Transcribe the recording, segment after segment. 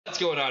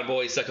going on,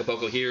 boys?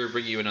 Sekapoko here,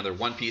 bringing you another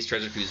One Piece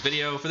Treasure Cruise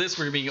video. For this,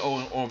 we're going to be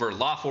going over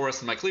Law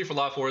Forest and my clear for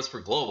Law Forest for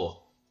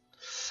Global.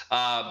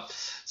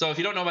 So if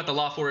you don't know about the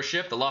Law Forest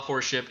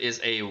ship is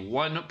a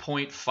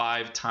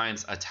 1.5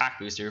 times attack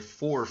booster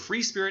for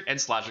Free Spirit and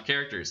Slasher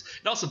characters.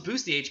 It also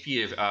boosts the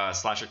HP of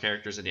Slasher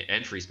characters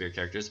and Free Spirit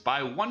characters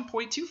by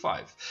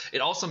 1.25.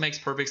 It also makes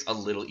perfects a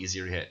little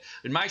easier to hit.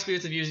 In my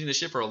experience of using the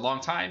ship for a long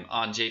time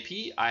on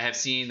JP, I have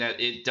seen that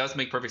it does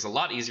make perfects a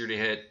lot easier to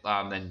hit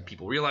than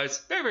people realize.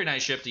 Very, very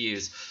nice ship to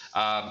use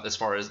as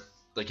far as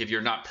like if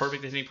you're not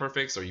perfect at hitting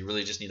perfects or you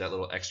really just need that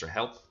little extra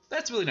help.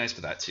 That's really nice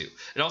for that too.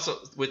 It also,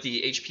 with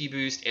the HP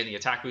boost and the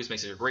attack boost,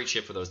 makes it a great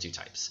ship for those two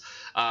types.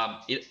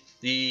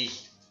 The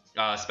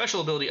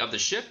special ability of the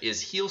ship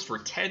is heals for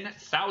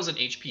 10,000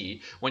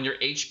 HP when your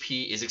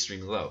HP is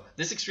extremely low.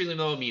 This extremely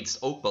low means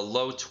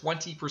below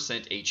 20%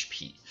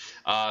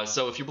 HP.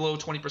 So if you're below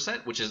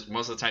 20%, which is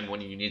most of the time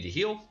when you need to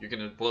heal, you're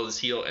going to blow this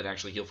heal and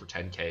actually heal for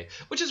 10k,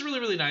 which is really,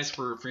 really nice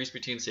for Free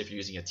Spirit teams if you're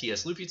using a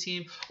TS Luffy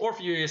team, or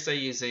if you're, say,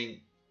 using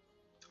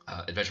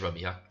Adventure by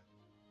Mihawk.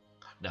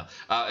 No,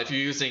 if you're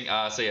using,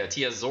 say, a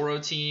TS Zoro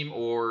team,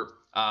 or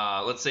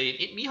let's say an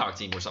It Mihawk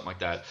team or something like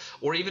that,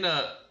 or even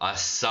a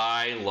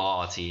Psy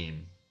Law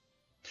team.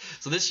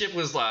 So this ship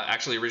was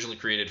actually originally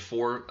created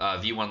for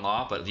V1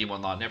 Law, but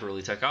V1 Law never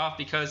really took off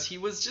because he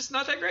was just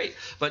not that great.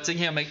 But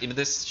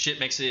this ship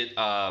makes it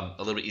a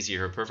little bit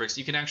easier for perfects.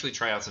 You can actually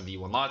try out some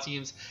V1 Law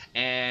teams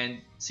and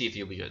see if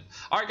you'll be good.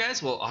 All right,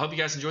 guys. Well, I hope you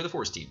guys enjoy the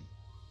Forest team.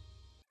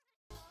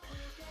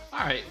 All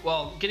right.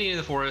 Well, getting into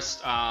the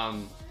Forest.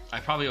 I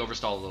probably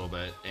overstalled a little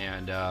bit,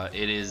 and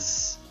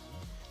it's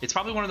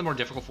probably one of the more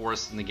difficult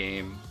forests in the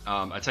game.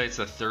 I'd say it's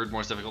the third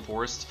most difficult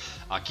forest.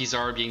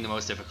 Kizaru being the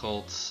most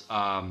difficult,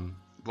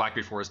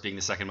 Blackbeard Forest being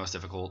the second most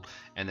difficult,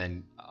 and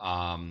then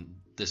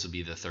this would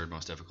be the third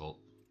most difficult.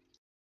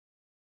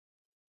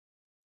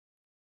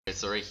 Okay,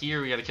 so right here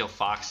we got to kill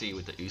Foxy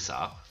with the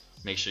Usopp.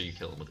 Make sure you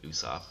kill him with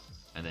Usopp,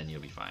 and then you'll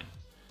be fine.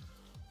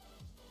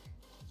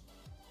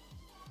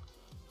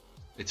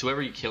 It's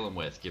whoever you kill him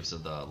with gives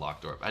him the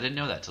locked orb. I didn't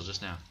know that till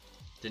just now.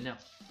 Didn't know.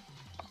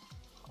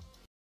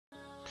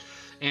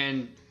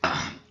 And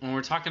when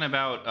we're talking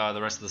about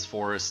the rest of this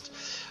forest,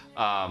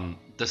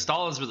 the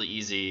stall is really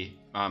easy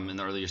in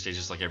the earlier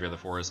stages like every other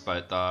forest,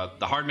 but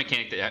the hard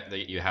mechanic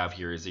that you have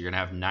here is that you're going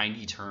to have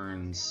 90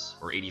 turns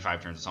or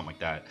 85 turns or something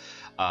like that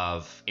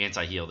of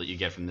anti-heal that you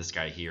get from this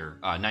guy here.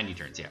 90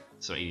 turns, yeah.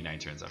 So 89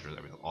 turns after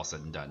all said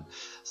and done.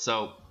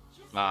 So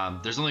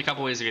there's only a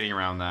couple ways of getting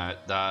around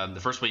that.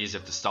 The first way is you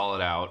have to stall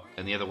it out,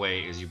 and the other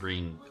way is you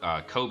bring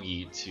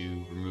Kobe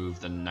to remove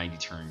the 90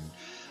 turn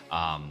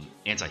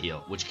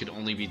anti-heal, which can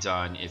only be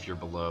done if you're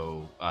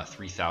below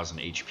 3,000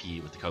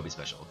 HP with the Kobe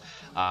special.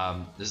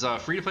 There's a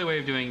free-to-play way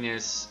of doing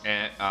this,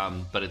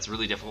 but it's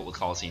really difficult with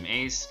Coliseum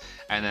Ace,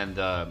 and then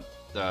the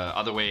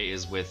other way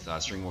is with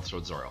String Wolf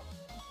Sword Zoro.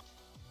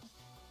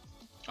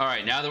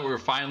 Alright, now that we're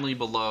finally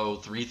below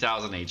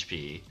 3,000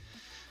 HP,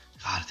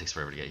 God, it takes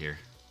forever to get here.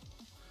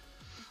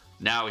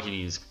 Now we can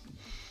use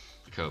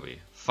the Kobe.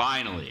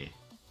 Finally.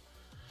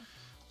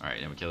 Alright,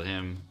 then we kill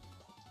him.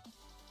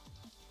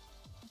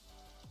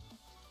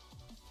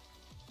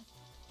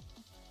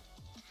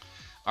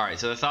 Alright,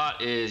 so the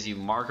thought is you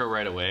Marco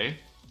right away.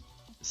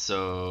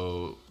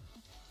 So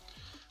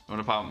I'm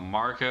gonna pop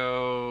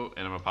Marco and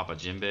I'm gonna pop a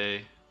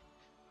Jinbei.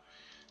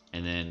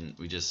 And then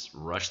we just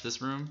rush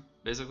this room,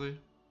 basically.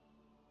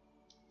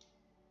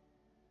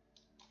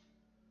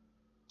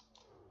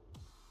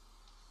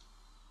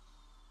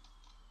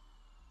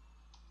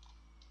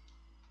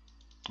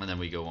 And then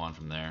we go on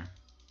from there.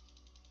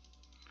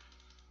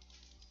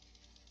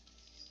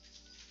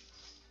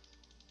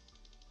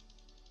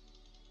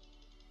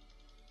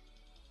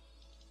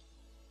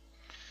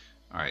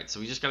 Alright, so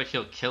we just gotta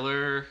kill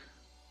Killer.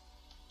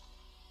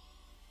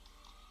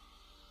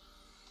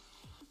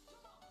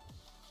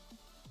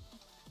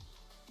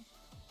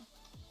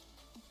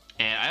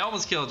 And I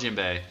almost killed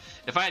Jinbei.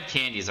 If I had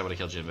candies, I would have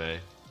killed Jinbei.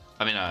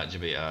 I mean,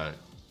 Jinbei,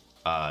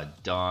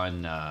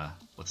 Don,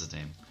 what's his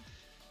name?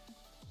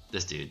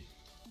 This dude.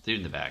 Dude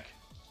in the back.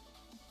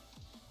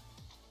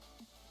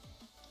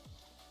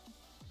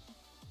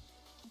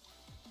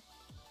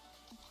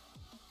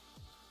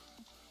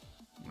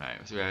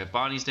 Alright, so we got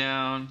Bonnie's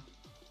down.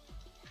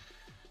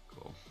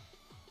 Cool.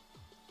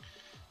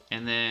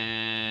 And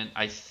then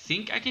I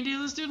think I can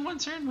do this dude in one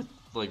turn with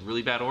like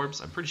really bad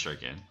orbs. I'm pretty sure I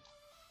can.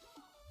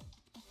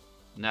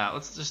 No,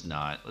 let's just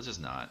not. Let's just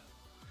not.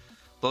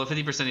 Below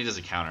 50% he does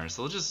a counter,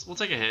 so we'll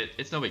take a hit.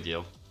 It's no big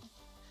deal.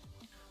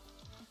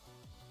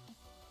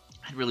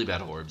 I had really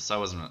bad orbs,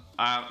 so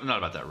I'm not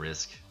about that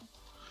risk.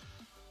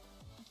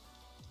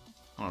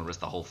 I want to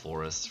risk the whole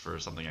forest for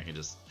something I can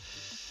just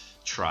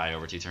try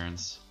over 2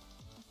 turns.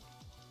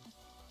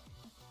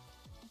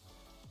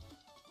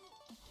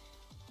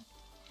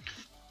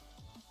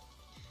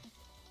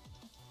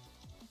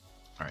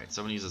 Alright,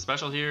 so I'm going to use a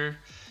special here.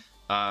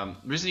 The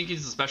reason you can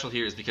use the special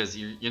here is because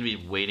you're going to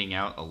be waiting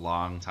out a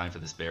long time for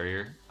this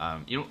barrier.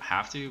 You don't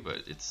have to,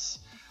 but it's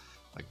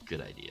a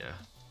good idea.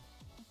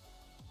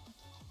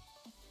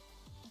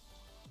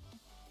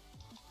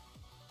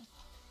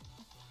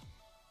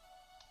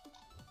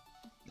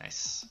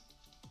 Nice.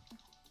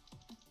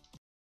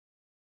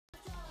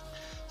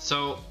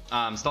 So,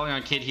 stalling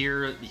on Kid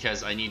here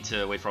because I need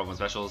to wait for all my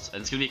specials,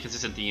 and it's gonna be a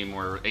consistent theme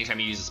where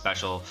anytime you use a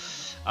special,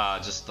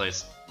 just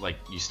like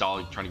you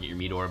stall trying to get your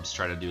meat orbs,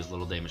 try to do as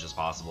little damage as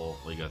possible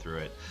while you go through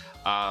it.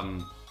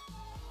 I'm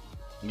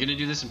gonna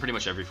do this in pretty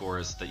much every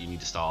forest that you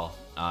need to stall.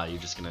 You're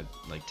just gonna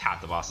like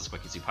tap the boss as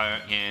quick as you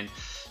can,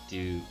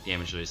 do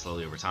damage really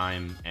slowly over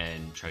time,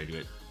 and try to do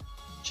it.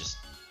 Just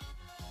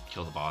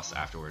kill the boss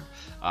afterward.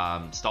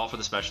 Stall for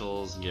the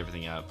specials and get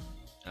everything up.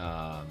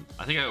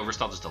 I think I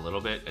overstalled just a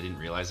little bit. I didn't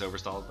realize I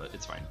overstalled, but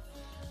it's fine.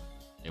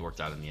 It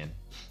worked out in the end.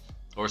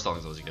 Overstalling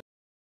is always good.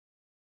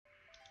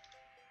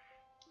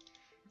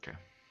 Okay.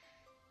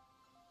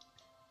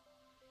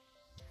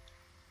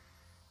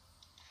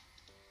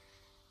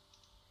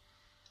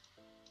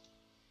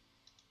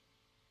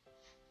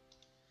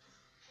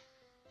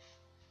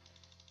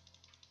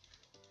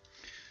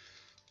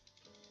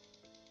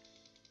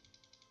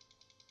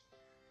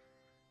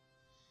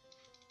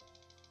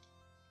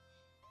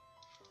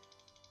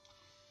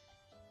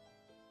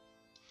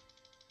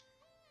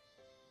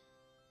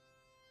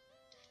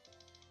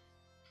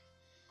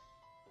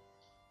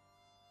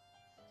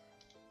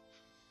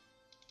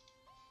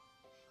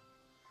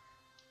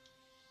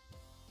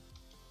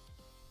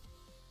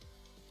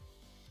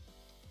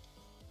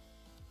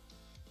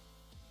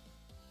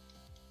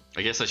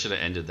 I guess I should have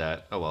ended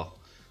that. Oh well,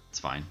 it's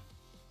fine.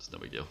 It's no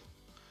big deal.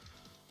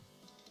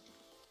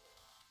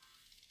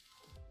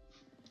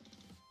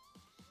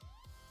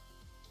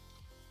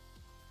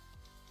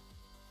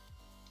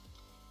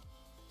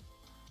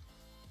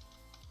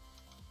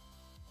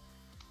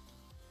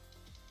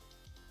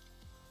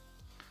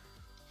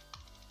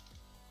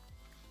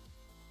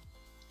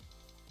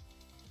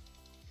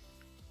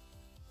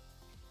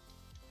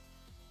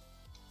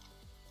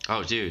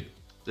 Oh dude,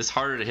 this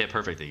harder to hit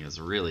perfect thing is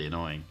really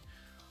annoying.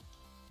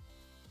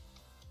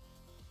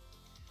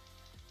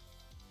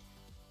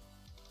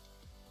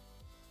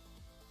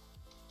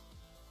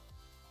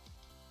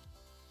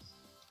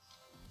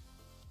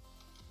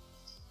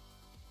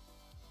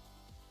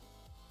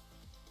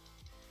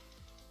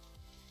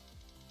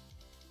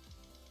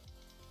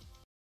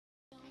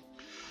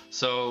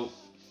 So,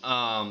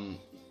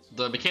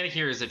 the mechanic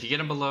here is if you get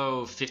him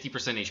below 50%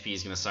 HP,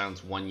 he's going to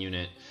silence one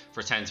unit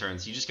for 10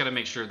 turns. You just got to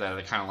make sure that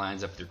it kind of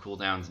lines up with your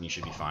cooldowns, and you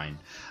should be fine.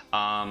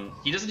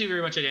 He doesn't do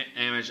very much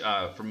damage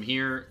from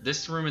here.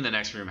 This room and the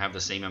next room have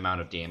the same amount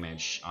of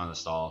damage on the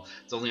stall.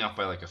 It's only off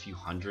by like a few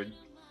hundred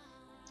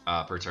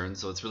per turn,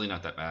 so it's really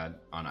not that bad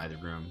on either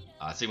room.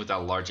 Same with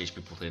that large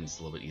HP plane, it's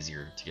a little bit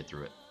easier to get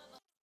through it.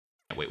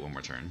 Wait one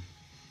more turn.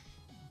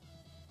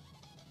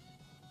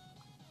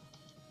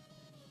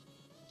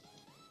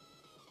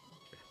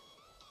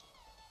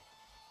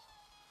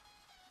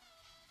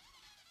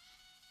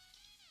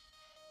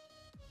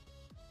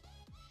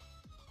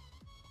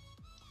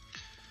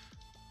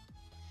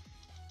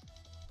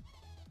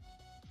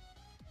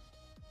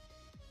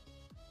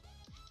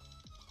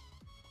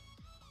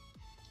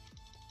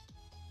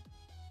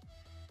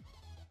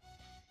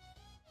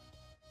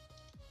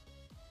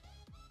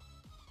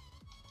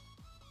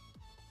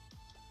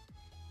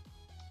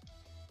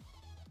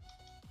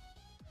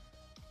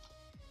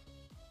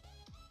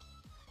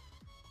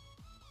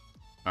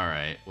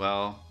 Alright,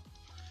 well...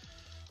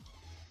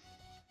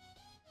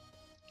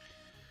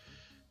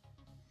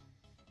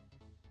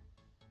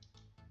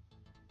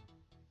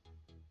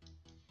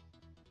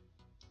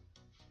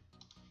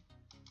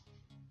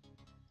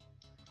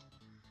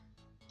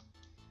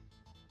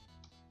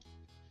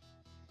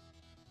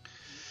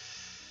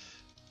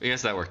 I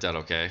guess that worked out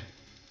okay.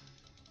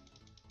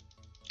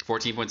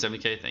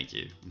 14.70k? Thank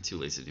you. I'm too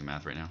lazy to do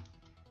math right now.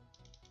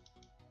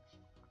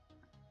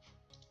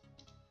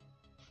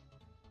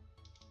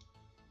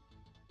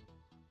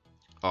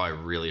 Oh, I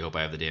really hope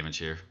I have the damage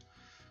here.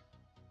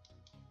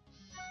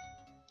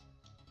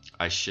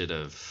 I should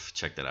have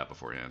checked that out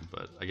beforehand,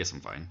 but I guess I'm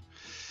fine.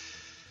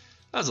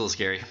 That was a little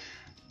scary.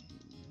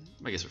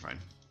 I guess we're fine.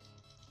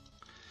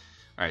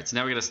 Alright, so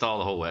now we gotta stall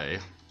the whole way.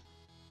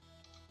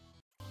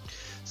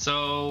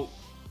 So,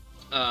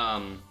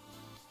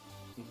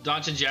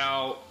 Dodge and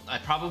Jiao, I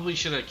probably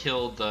should have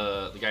killed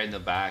the guy in the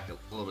back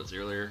a little bit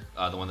earlier,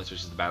 the one that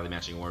switches the badly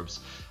matching orbs,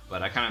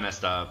 but I kind of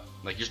messed up.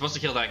 Like, you're supposed to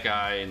kill that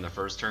guy in the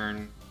first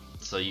turn,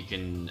 so you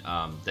can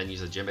then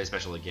use a Jinbei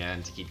special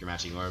again to keep your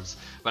matching orbs.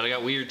 But I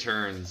got weird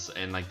turns,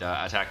 and like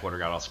the attack order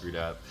got all screwed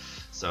up.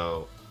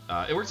 So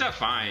it works out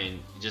fine.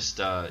 You just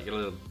you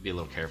gotta be a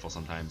little careful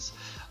sometimes.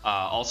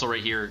 Also,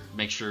 right here,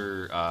 make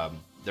sure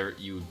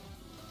you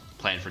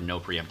plan for no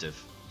preemptive.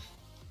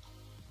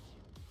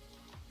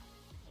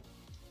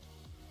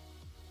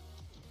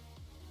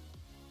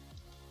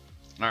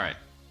 All right.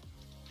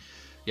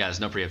 Yeah, there's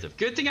no preemptive.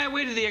 Good thing I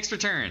waited the extra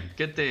turn.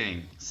 Good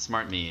thing.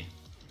 Smart me.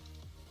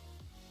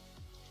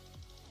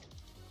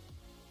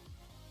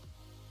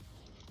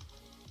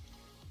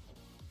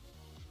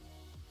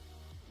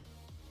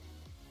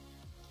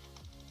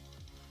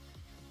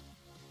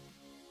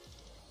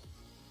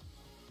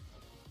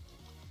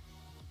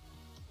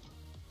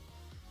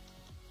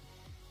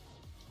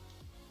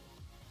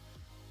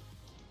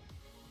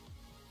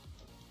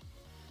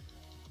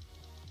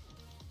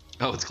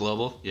 Oh, it's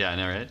global? Yeah, I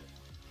know, right?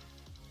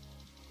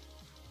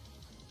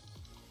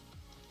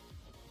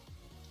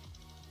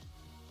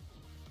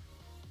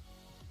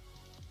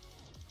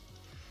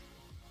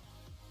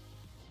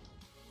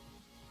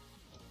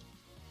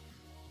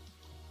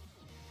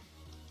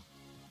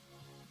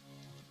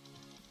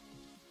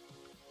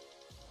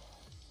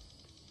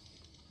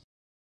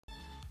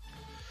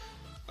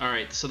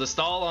 Alright, so the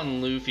stall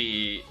on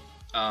Luffy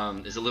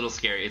is a little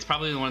scary. It's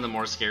probably one of the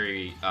more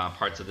scary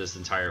parts of this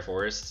entire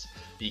forest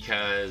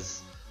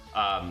because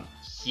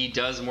he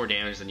does more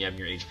damage than you have in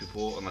your HP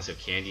pool unless you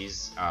have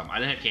candies. I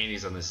didn't have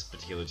candies on this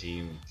particular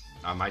team.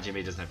 My gym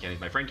doesn't have candies.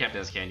 My friend Captain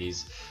has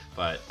candies,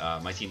 but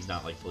my team's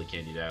not like fully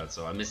candied out,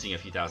 so I'm missing a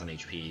few thousand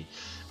HP.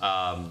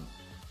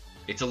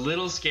 It's a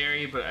little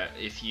scary, but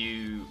if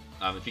you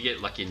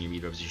get lucky in your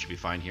meat rubs, you should be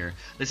fine here.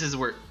 This is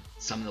where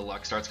some of the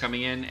luck starts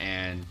coming in,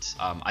 and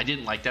I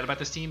didn't like that about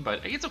this team,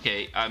 but it's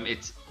okay.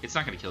 It's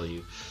not going to kill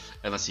you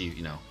unless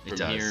you know it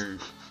does. Here,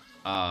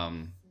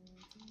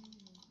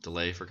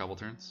 delay for a couple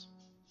turns.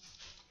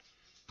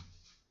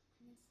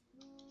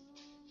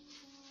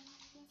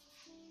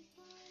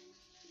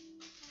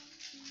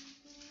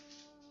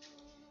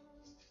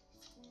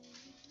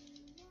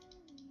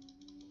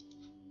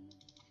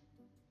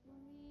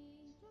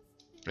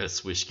 Gotta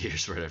switch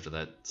gears right after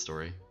that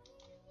story.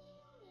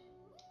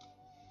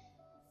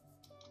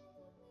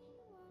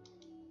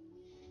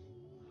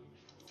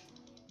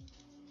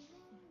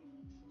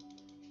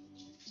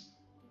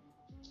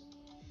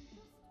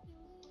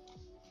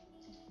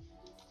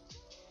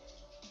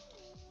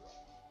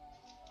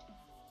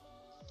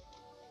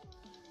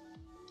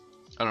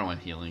 I don't know why I'm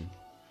healing.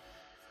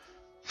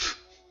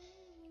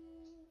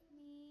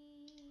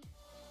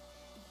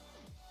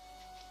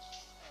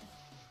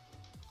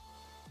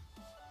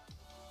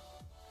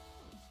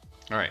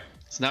 Alright,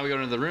 so now we go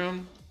into the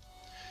room.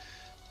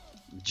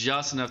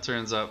 Just enough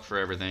turns up for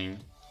everything.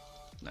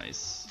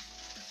 Nice.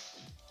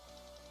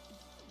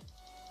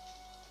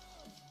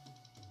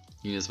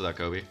 You need this without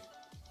Kobe?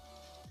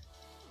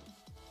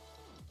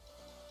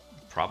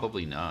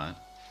 Probably not.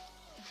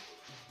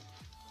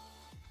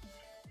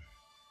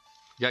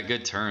 You got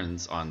good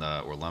turns on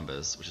the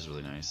Orlumbus, which is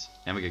really nice.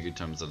 And we got good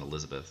turns on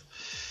Elizabeth.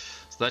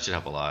 So that should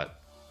help a lot.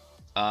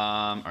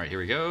 Alright, here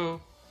we go.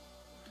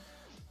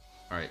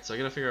 Alright, so I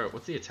gotta figure out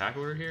what's the attack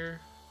order here?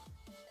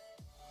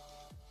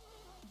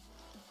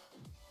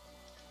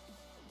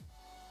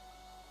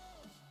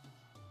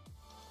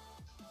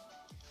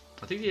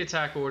 I think the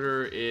attack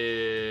order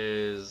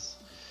is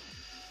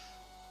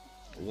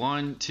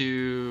 1,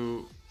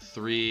 2,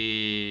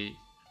 3.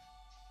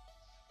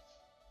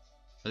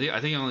 I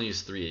think I only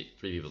use three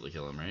people to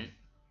kill him, right?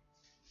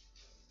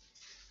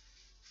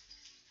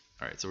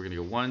 Alright, so we're gonna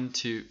go 1,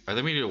 2. I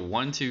think we need a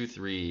 1, 2,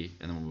 3,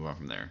 and then we'll move on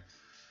from there.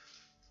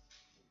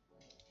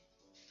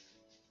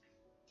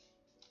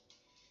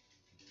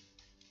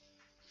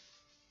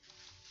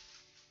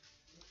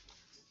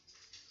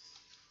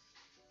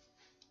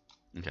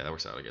 Okay, that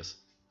works out, I guess.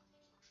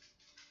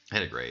 I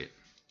hit it great.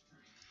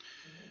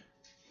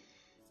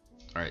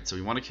 Alright, so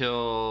we want to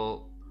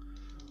kill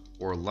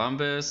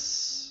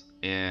Orlumbus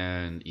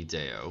and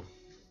Ideo.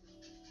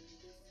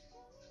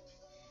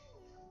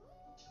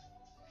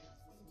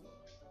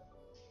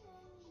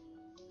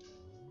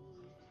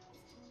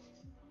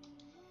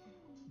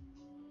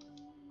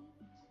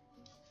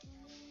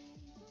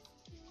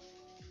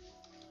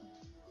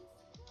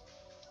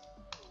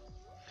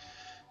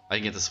 I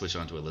can get the switch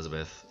onto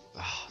Elizabeth.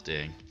 Oh,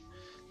 dang.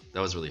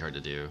 That was really hard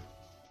to do.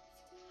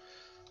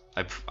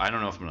 I don't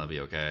know if I'm going to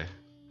be okay.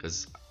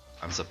 Because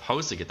I'm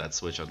supposed to get that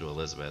switch onto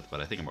Elizabeth, but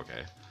I think I'm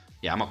okay.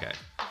 Yeah, I'm okay.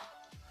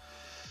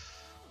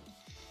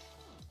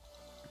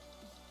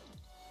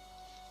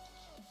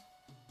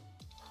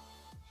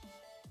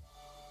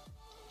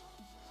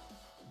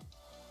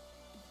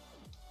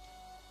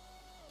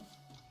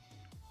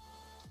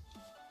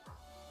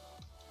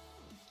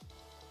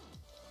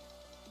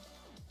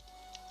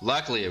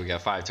 Luckily, we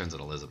got 5 turns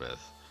on Elizabeth.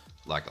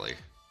 Luckily.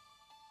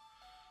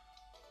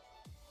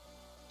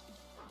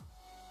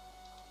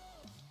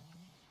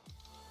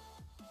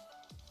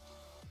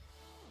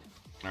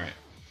 Alright.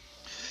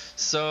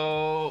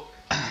 So...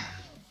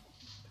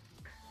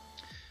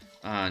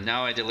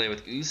 now I delay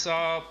with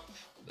Usopp,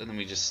 and then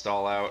we just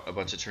stall out a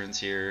bunch of turns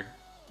here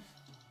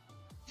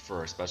for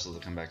our specials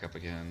to come back up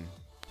again.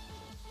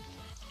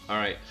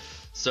 Alright.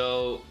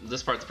 So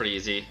this part's pretty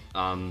easy.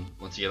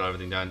 Once you get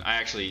everything done,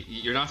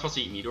 you're not supposed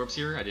to eat meat orbs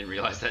here. I didn't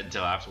realize that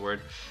until afterward.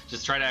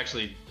 Just try to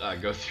actually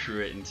go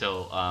through it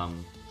until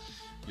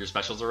your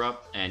specials are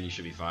up, and you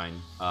should be fine.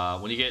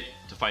 When you get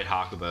to fight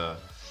Hakuba,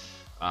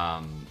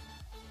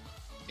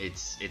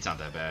 it's not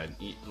that bad.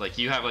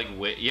 You have I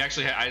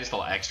just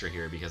felt extra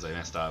here because I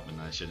messed up and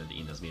I shouldn't have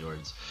eaten those meat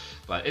orbs,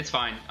 but it's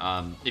fine.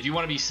 If you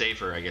want to be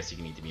safer, I guess you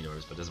can eat the meat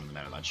orbs, but it doesn't really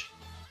matter much.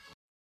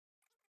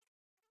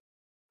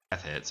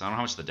 Death hits. I don't know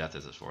how much the death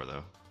is for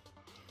though.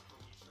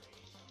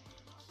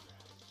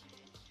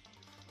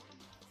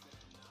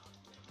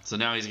 So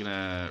now he's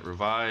gonna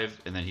revive,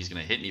 and then he's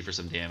gonna hit me for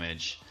some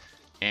damage,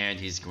 and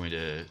he's going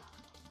to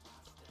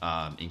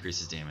increase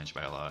his damage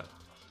by a lot.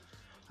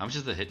 How much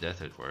is the hit death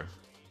hit for?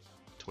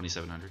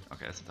 2,700.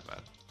 Okay, that's not that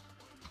bad.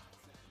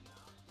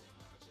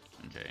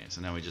 Okay,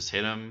 so now we just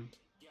hit him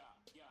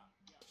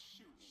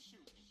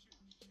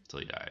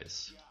until he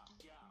dies.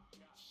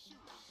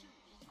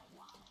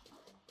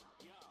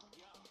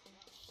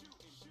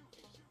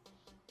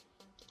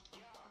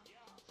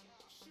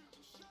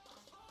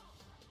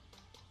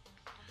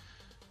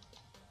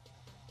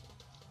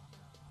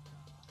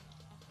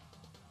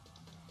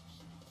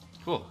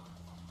 Cool.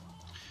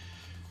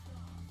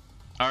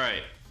 All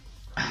right.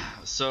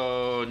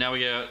 So now we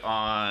get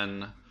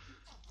on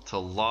to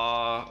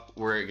Law.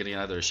 We're getting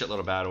either a shitload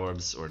of bad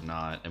orbs or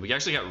not. And we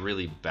actually got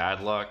really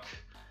bad luck.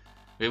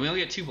 We only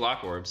get 2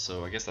 block orbs,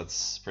 so I guess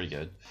that's pretty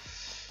good.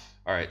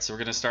 All right, so we're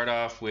going to start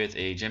off with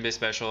a Jinbei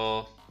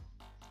special.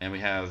 And we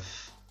have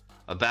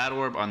a bad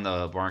orb on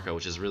the Barca,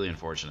 which is really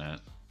unfortunate.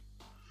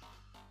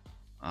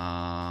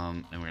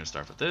 And we're going to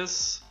start with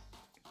this.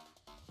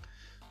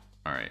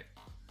 All right.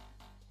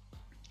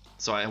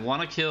 So I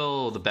want to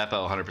kill the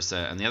Beppo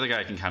 100%, and the other guy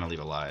I can kind of leave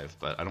alive,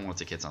 but I don't want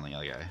to take hits on the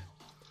other guy.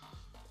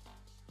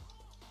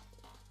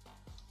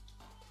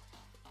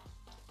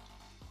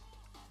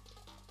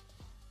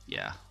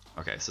 Yeah.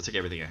 Okay, so I took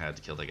everything I had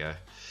to kill that guy.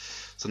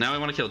 So now I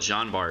want to kill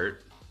John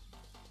Bart,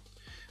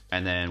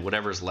 and then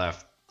whatever's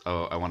left,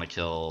 oh, I want to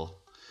kill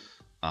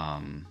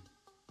the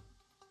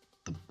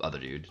other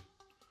dude.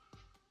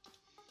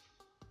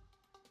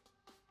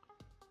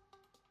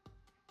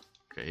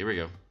 Okay, here we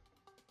go.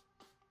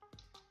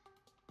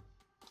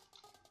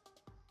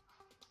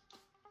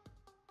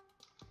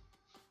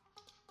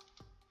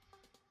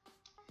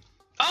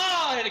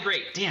 I had a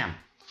great. Damn.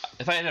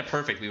 If I had a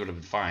perfect, we would have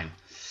been fine.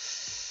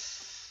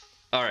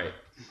 Alright.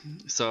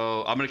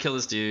 So I'm going to kill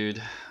this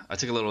dude. I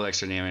took a little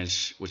extra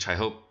damage, which I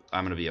hope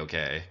I'm going to be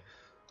okay.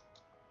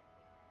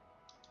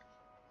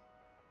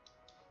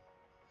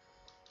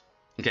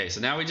 Okay, so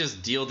now we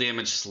just deal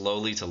damage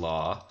slowly to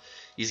Law.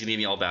 He's going to give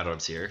me all bad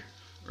orbs here,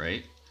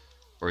 right?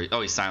 Or,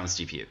 oh, he silenced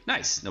GPU.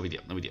 Nice. No big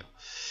deal. No big deal.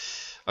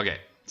 Okay,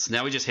 so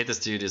now we just hit this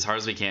dude as hard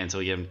as we can until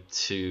we get him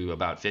to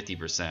about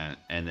 50%,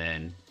 and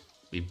then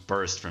we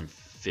burst from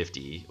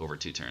 50 over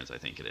 2 turns, I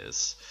think it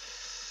is.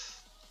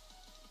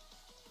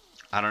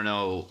 I don't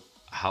know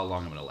how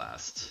long I'm going to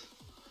last.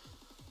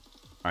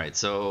 Alright,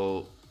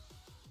 so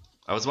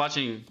I was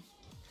watching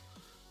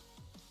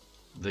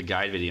the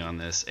guide video on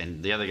this,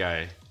 and the other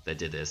guy that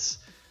did this,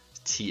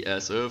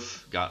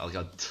 TSF, got like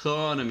a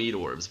ton of meat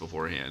orbs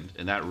beforehand,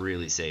 and that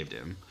really saved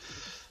him.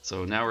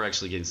 So now we're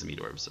actually getting some meat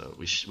orbs, so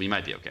we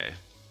might be okay.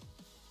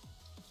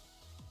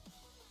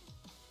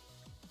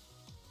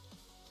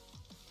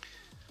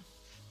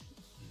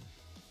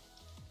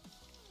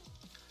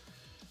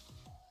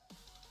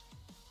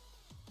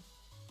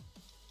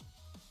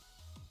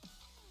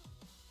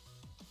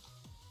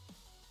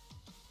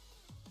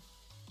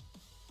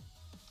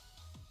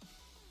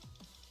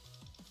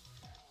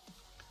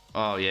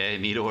 Oh yeah,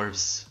 meat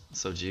orbs,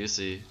 so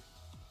juicy.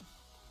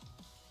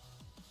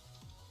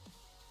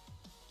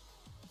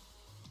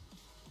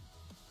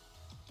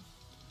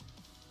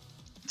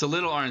 It's a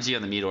little RNG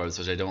on the meat orbs,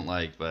 which I don't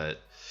like,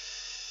 but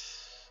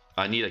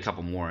I need a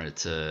couple more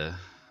to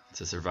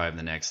survive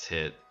the next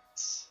hit.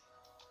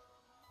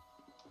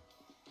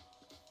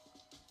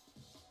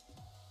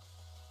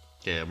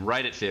 Okay, I'm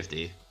right at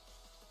 50.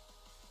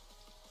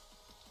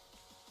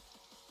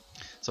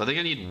 So I think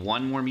I need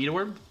 1 more meat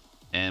orb,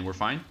 and we're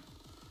fine.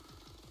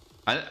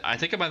 I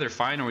think I'm either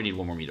fine or we need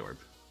 1 more meat orb.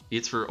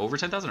 It's for over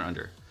 10,000 or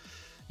under?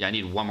 Yeah, I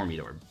need 1 more meat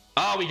orb.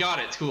 Oh, we got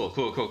it. Cool,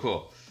 cool, cool,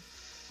 cool.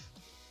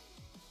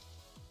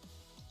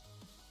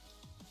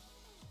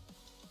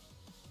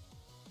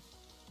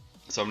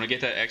 So I'm going to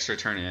get that extra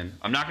turn in.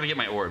 I'm not going to get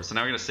my orbs, so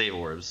now we're going to save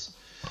orbs.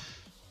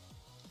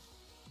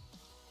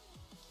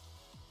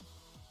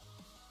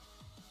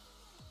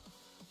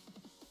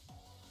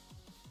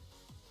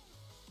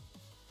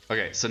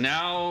 Okay, so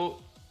now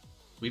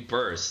we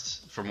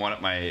burst from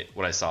what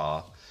I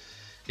saw.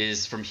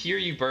 Is from here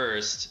you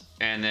burst,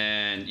 and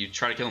then you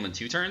try to kill him in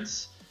 2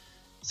 turns?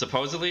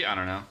 Supposedly, I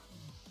don't know.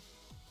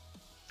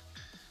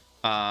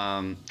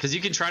 Because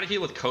you can try to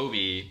heal with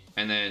Kobe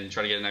and then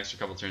try to get an extra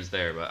couple turns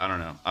there, but I don't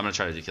know. I'm gonna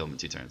try to kill him in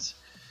 2 turns.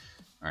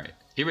 All right,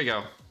 here we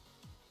go.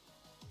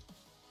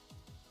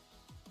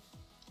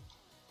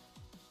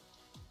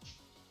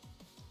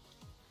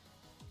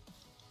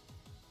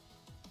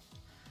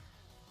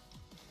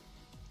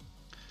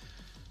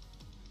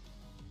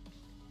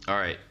 All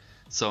right,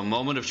 so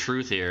moment of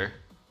truth here.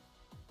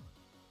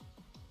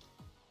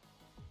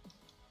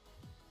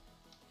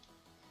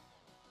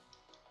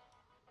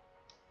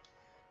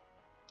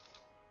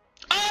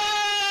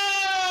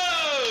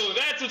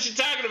 What you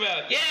talking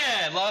about?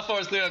 Yeah, Law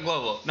Force clear on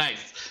global.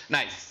 Nice,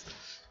 nice.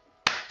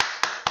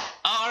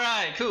 All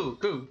right, cool,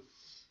 cool.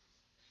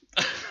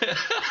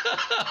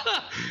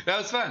 That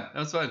was fun. That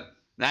was fun.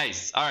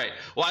 Nice. All right.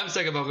 Well, I'm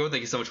Sekapoko.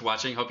 Thank you so much for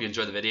watching. Hope you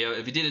enjoyed the video.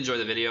 If you did enjoy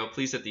the video,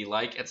 please hit the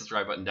like and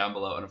subscribe button down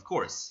below. And of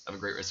course, have a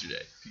great rest of your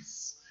day.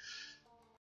 Peace.